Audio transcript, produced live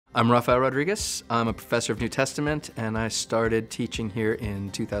I'm Rafael Rodriguez. I'm a professor of New Testament, and I started teaching here in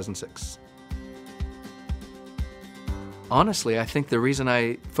 2006. Honestly, I think the reason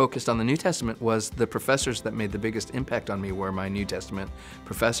I focused on the New Testament was the professors that made the biggest impact on me were my New Testament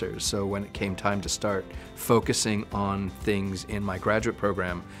professors. So when it came time to start focusing on things in my graduate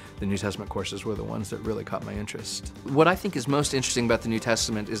program, the New Testament courses were the ones that really caught my interest. What I think is most interesting about the New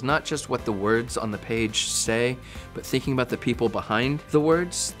Testament is not just what the words on the page say, but thinking about the people behind the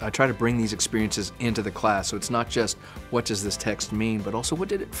words. I try to bring these experiences into the class, so it's not just what does this text mean, but also what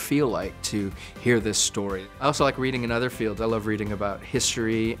did it feel like to hear this story. I also like reading in other fields. I love reading about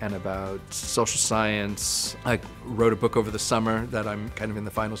history and about social science. I wrote a book over the summer that I'm kind of in the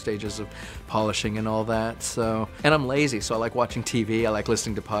final stages of polishing and all that. And I'm lazy, so I like watching TV. I like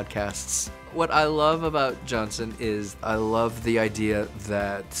listening to podcasts. What I love about Johnson is I love the idea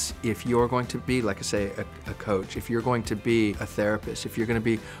that if you're going to be, like I say, a coach, if you're going to be a therapist, if you're going to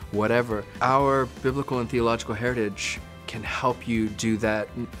be whatever, our biblical and theological heritage can help you do that,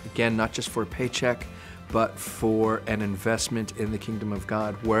 again, not just for a paycheck, but for an investment in the kingdom of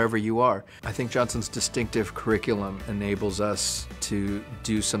God, wherever you are. I think Johnson's distinctive curriculum enables us to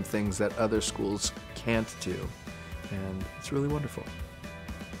do some things that other schools can't do, and it's really wonderful.